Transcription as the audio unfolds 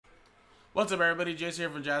What's up, everybody? Jason here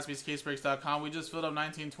from JaspysCaseBreaks.com. We just filled up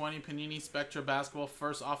 1920 Panini Spectra Basketball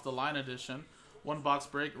First Off the Line Edition. One box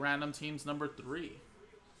break, random teams number 3.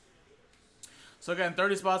 So again,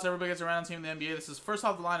 30 spots, everybody gets a random team in the NBA. This is First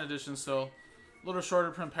Off the Line Edition, so a little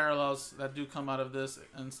shorter print parallels that do come out of this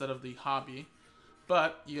instead of the hobby.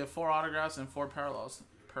 But you get 4 autographs and 4 parallels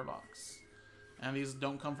per box. And these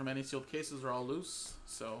don't come from any sealed cases, they're all loose.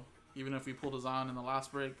 So even if we pulled a Zion in the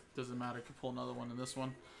last break, doesn't matter, could pull another one in this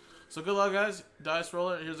one. So good luck, guys. Dice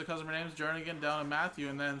roller. Here's the customer names. Jernigan down to Matthew.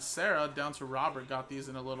 And then Sarah down to Robert got these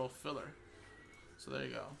in a little filler. So there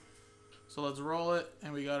you go. So let's roll it.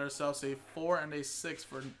 And we got ourselves a 4 and a 6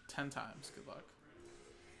 for 10 times. Good luck.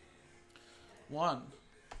 1,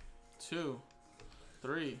 2,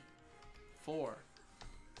 3, 4,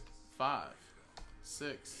 5,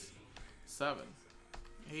 6, 7,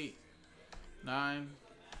 8, 9,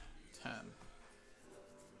 10.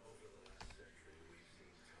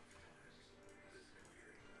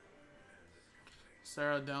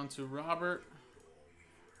 Sarah down to Robert.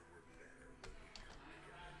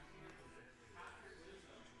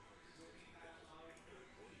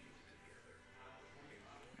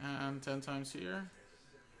 And 10 times here.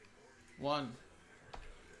 1,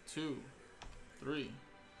 2, 3,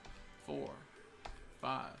 4,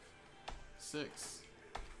 5, 6,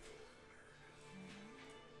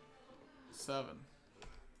 7,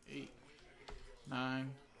 8,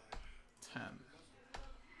 9, 10.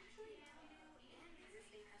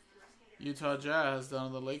 Utah Jazz down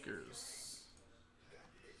to the Lakers.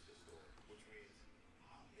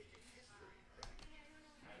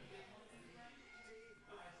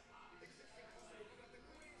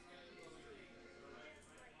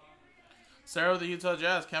 Sarah with the Utah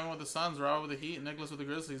Jazz, Kevin with the Suns, Robert with the Heat, Nicholas with the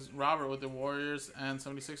Grizzlies, Robert with the Warriors and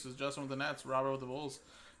 76ers, Justin with the Nets, Robert with the Bulls,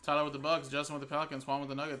 Tyler with the Bucks, Justin with the Pelicans, Juan with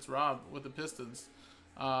the Nuggets, Rob with the Pistons,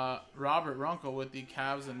 Robert Runkel with the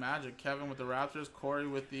Cavs and Magic, Kevin with the Raptors, Corey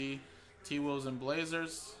with the T-Wolves and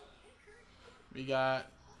Blazers. We got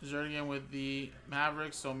Jernigan with the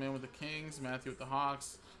Mavericks, Soman with the Kings, Matthew with the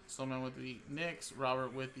Hawks, Soman with the Knicks,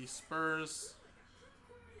 Robert with the Spurs,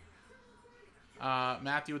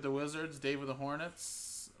 Matthew with the Wizards, Dave with the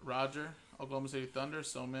Hornets, Roger, Oklahoma City Thunder,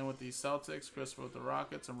 Soman with the Celtics, Christopher with the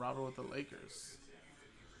Rockets, and Robert with the Lakers.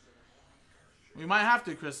 We might have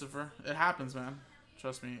to, Christopher. It happens, man.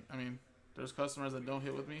 Trust me. I mean, there's customers that don't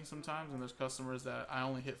hit with me sometimes, and there's customers that I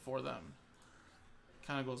only hit for them.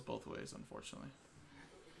 Kind of goes both ways, unfortunately.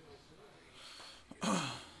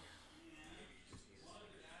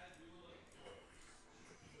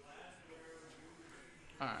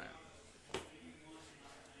 Alright.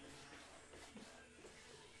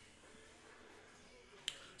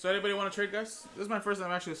 So anybody want to trade, guys? This is my first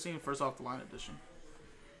time actually seeing First Off the Line Edition.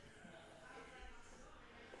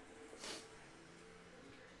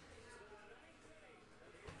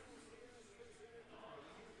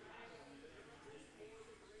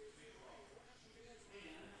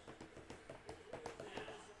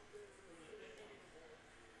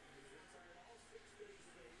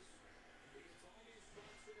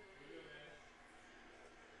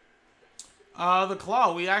 The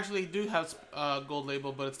claw, we actually do have gold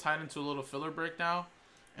label, but it's tied into a little filler break now,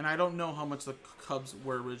 and I don't know how much the Cubs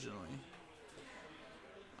were originally.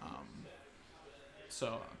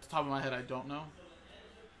 So, at the top of my head, I don't know.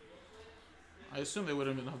 I assume they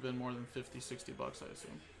wouldn't have been more than 50, 60 bucks, I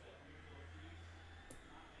assume.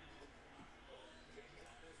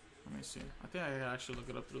 Let me see. I think I can actually look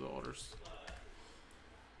it up through the orders.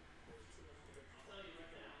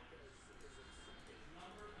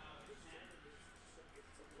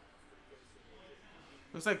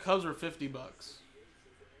 Looks like Cubs were 50 bucks.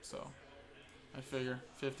 So, I figure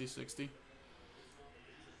 50, 60.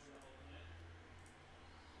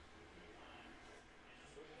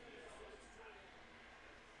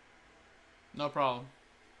 No problem.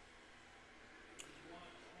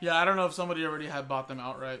 Yeah, I don't know if somebody already had bought them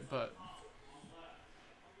outright, but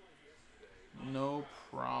no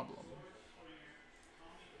problem.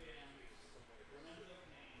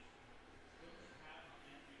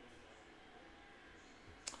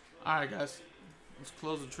 Alright, guys. Let's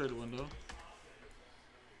close the trade window.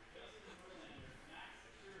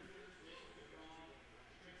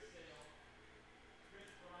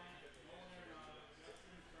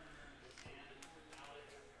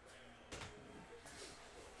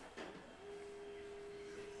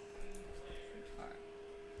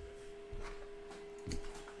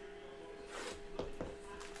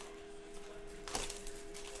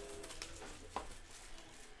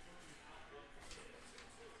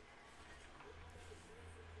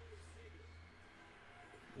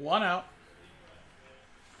 One out.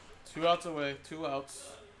 2 outs away. 2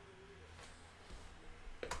 outs.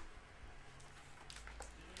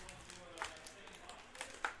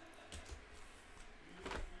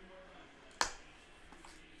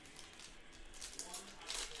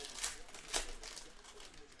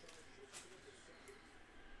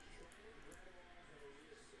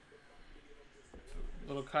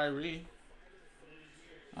 Little Kyrie.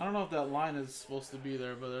 I don't know if that line is supposed to be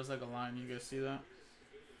there, but there's like a line. You guys see that?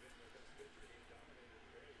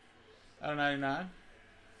 Out of 99.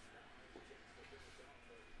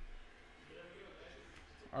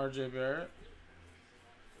 RJ Barrett.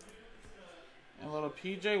 And a little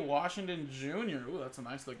PJ Washington Jr. Ooh, that's a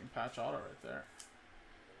nice looking patch auto right there.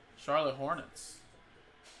 Charlotte Hornets.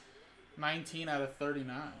 19 out of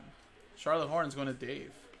 39. Charlotte Hornets going to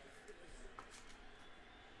Dave.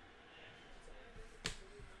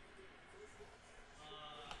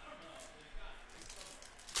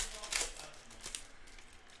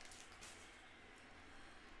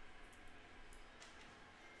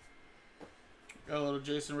 Got a little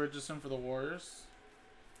Jason Richardson for the Warriors.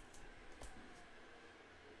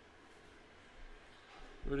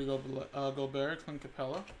 Rudy Gobert, Clint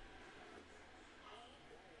Capella.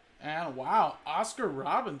 And wow, Oscar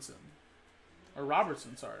Robinson. Or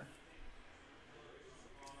Robertson, sorry.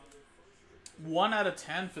 1 out of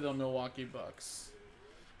 10 for the Milwaukee Bucks.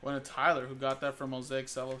 Going to Tyler, who got that from Mosaic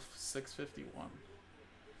Cell of 651.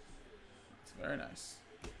 It's very nice.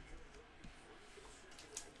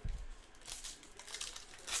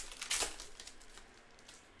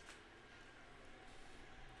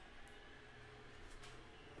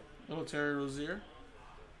 Little Terry Rozier.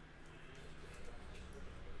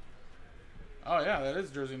 Oh yeah, that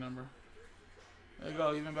is jersey number. There you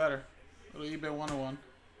go, even better. Little eBay 101.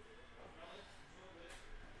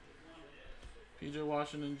 PJ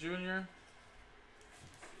Washington Jr.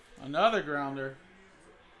 Another grounder.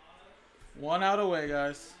 1 out away,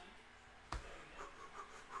 guys.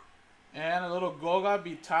 And a little Goga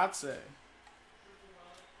Bitadze.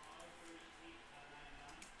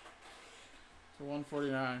 For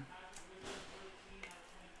 149.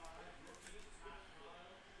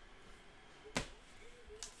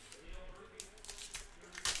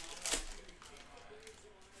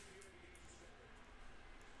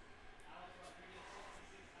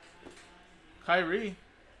 Kyrie.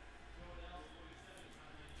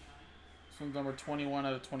 This one's number 21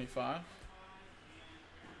 out of 25.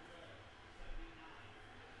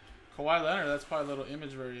 Kawhi Leonard, that's probably a little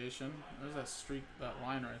image variation. There's that streak, that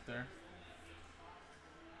line right there.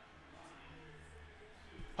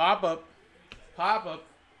 Pop up. Pop up.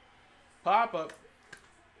 Pop up.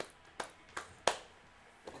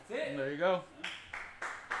 That's it. And there you go.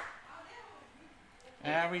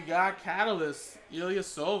 And we got Catalyst,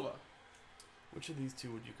 Ilyasova. Which of these two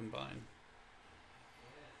would you combine?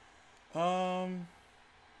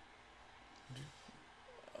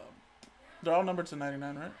 They're all numbered to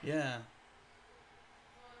 99, right? Yeah.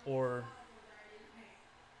 Or,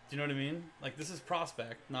 do you know what I mean? Like, this is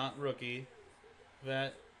prospect, not rookie.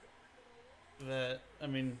 I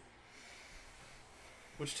mean,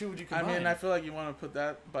 which two would you combine? I mean, I feel like you want to put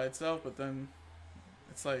that by itself, but then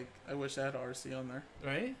it's like, I wish I had RC on there.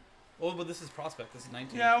 Right? Well, but this is prospect. This is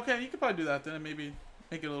 19. Yeah, okay, you could probably do that then, and maybe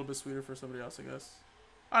make it a little bit sweeter for somebody else, I guess.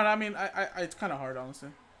 I don't know, I mean, it's kind of hard, honestly.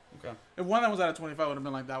 Okay. If one that was out of 25 would have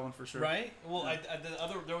been like that one for sure. Right? Well, Yeah.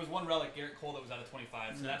 There was one relic, Garrett Cole, that was out of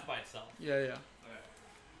 25, so that's by itself. Yeah, yeah. Okay.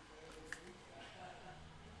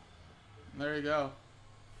 There you go.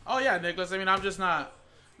 Oh yeah, Nicholas. I mean, I'm just not.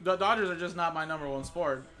 The Dodgers are just not my number one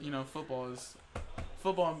sport. You know, football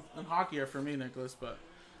and hockey are for me, Nicholas. But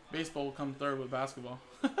baseball will come third with basketball.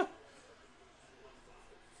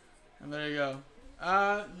 And there you go.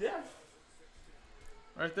 Yeah.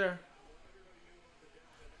 Right there.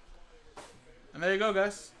 And there you go,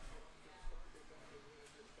 guys.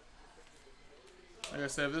 Like I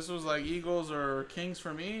said, if this was like Eagles or Kings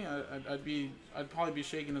for me, I'd probably be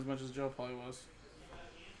shaking as much as Joe probably was.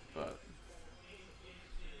 But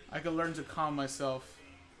I can learn to calm myself.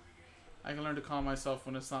 I can learn to calm myself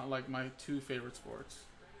when it's not like my two favorite sports.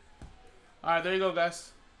 All right, there you go,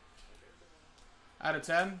 guys. Out of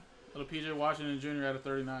 10, little PJ Washington Jr. out of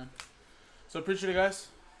 39. So appreciate it, guys.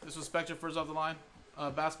 This was Spectra first off the line.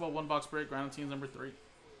 Basketball 1 box break, round of teams number 3.